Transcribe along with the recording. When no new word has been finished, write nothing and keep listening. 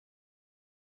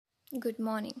Good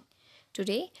morning.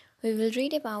 Today we will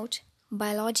read about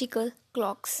biological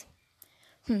clocks.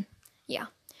 Yeah,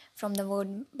 from the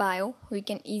word bio we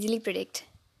can easily predict.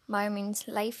 Bio means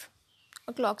life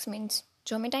और clocks means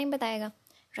जो हमें time बताएगा,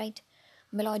 right?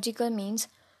 Biological means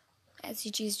ऐसी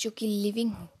चीज़ जो कि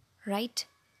living हो, right?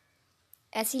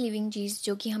 ऐसी living चीज़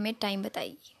जो कि हमें टाइम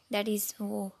बताएगी, दैट इज़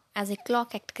वो एज ए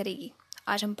क्लॉक एक्ट करेगी.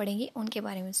 आज हम पढ़ेंगे उनके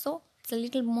बारे में. So it's a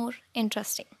little more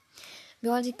interesting.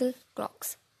 Biological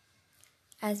clocks.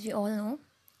 As we all know,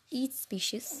 each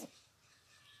species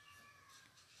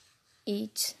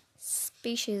each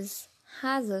species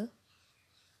has a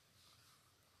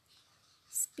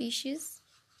species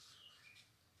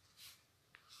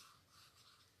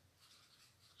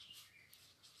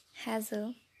has a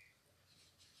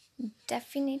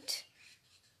definite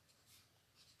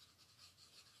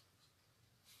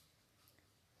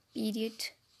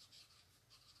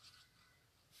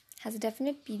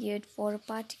period for a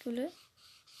particular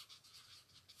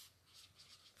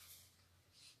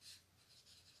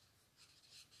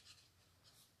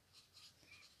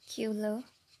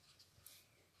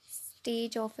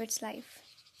stage of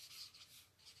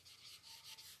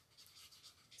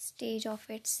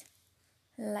its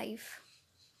life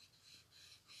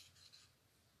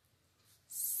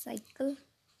cycle.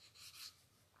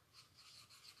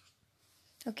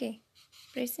 Okay,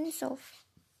 presence of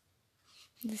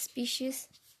the species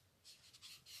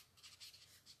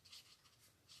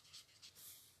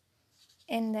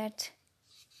in that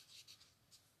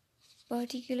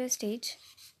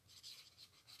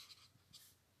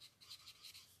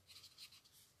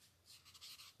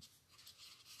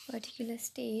particular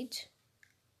stage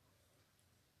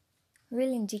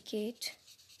will indicate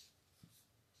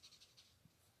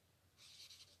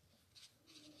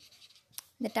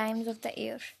the times of the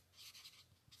year.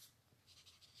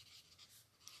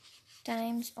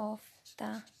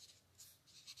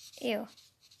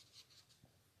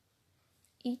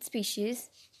 Each species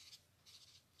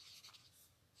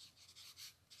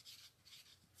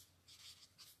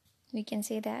we can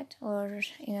say that, or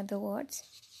in other words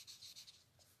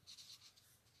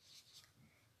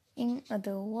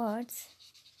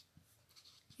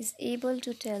is able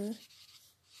to tell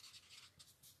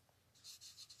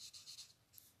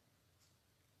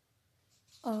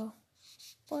a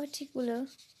particular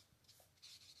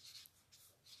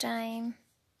time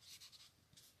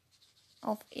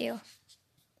of year.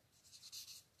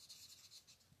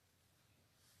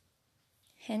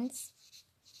 Hence,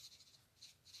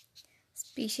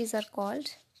 species are called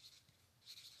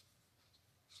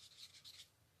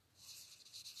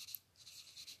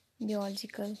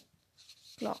biological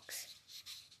clocks.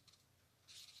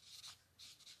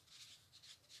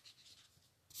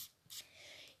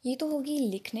 ये तो होगी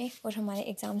लिखने और हमारे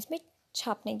exams में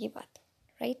छापने की बात,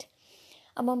 राइट?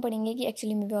 अब हम पढ़ेंगे कि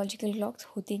एक्चुअली में बियोलॉजिकल क्लॉक्स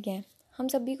होती क्या हैं. हम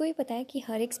सभी को ही पता है कि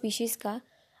हर एक स्पीशीज़ का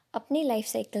अपने लाइफ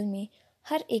साइकिल में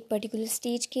हर एक पर्टिकुलर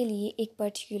स्टेज के लिए एक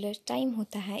पर्टिकुलर टाइम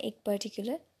होता है, एक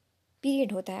पर्टिकुलर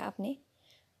पीरियड होता है अपने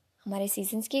हमारे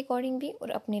सीजन्स के अकॉर्डिंग भी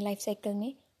और अपने लाइफ साइकिल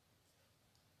में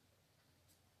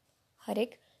हर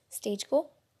एक स्टेज को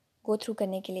गो थ्रू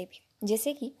करने के लिए भी.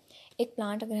 जैसे कि एक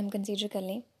प्लांट अगर हम कंसीडर कर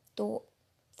लें तो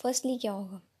फर्स्टली क्या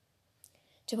होगा,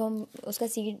 जब हम उसका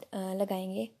सीड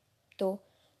लगाएंगे तो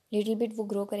लिटिल बिट वो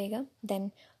ग्रो करेगा,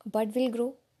 then bud will grow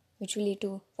which will lead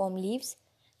to form leaves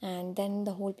and then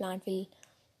the whole plant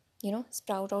will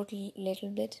sprout out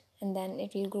little bit and then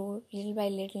it will grow little by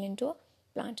little into a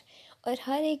plant. और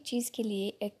हर एक चीज़ के लिए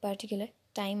एक particular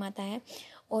time आता है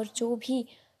और जो भी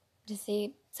जैसे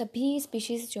सभी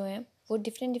स्पीशीज़ जो हैं वो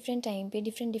डिफरेंट टाइम पे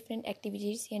डिफरेंट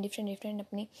एक्टिविटीज़ या डिफरेंट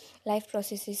अपनी लाइफ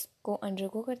प्रोसेसेस को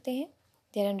अंडरगो करते हैं.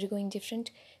 They are undergoing different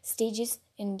stages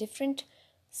in different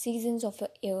seasons of a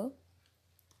year.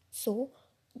 सो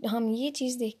हम ये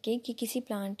चीज़ देख के कि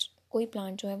कोई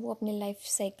प्लांट जो है वो अपने लाइफ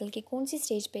साइकिल के कौन सी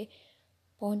स्टेज पे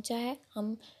पहुंचा है,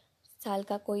 हम साल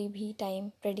का कोई भी टाइम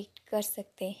प्रेडिक्ट कर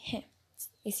सकते हैं.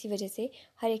 इसी वजह से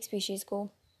हर एक स्पीशीज़ को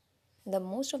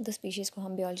मोस्ट ऑफ द स्पीशीज़ को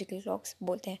हम बियोलॉजिकल क्लॉक्स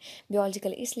बोलते हैं.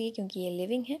 बियोलॉजिकल इसलिए क्योंकि ये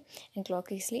लिविंग है एंड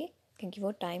क्लॉक इसलिए क्योंकि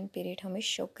वो टाइम पीरियड हमें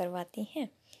शो करवाती हैं.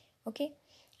 ओके,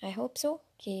 आई होप सो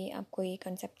कि आपको ये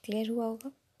कंसेप्ट क्लियर हुआ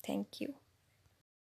होगा. Thank you.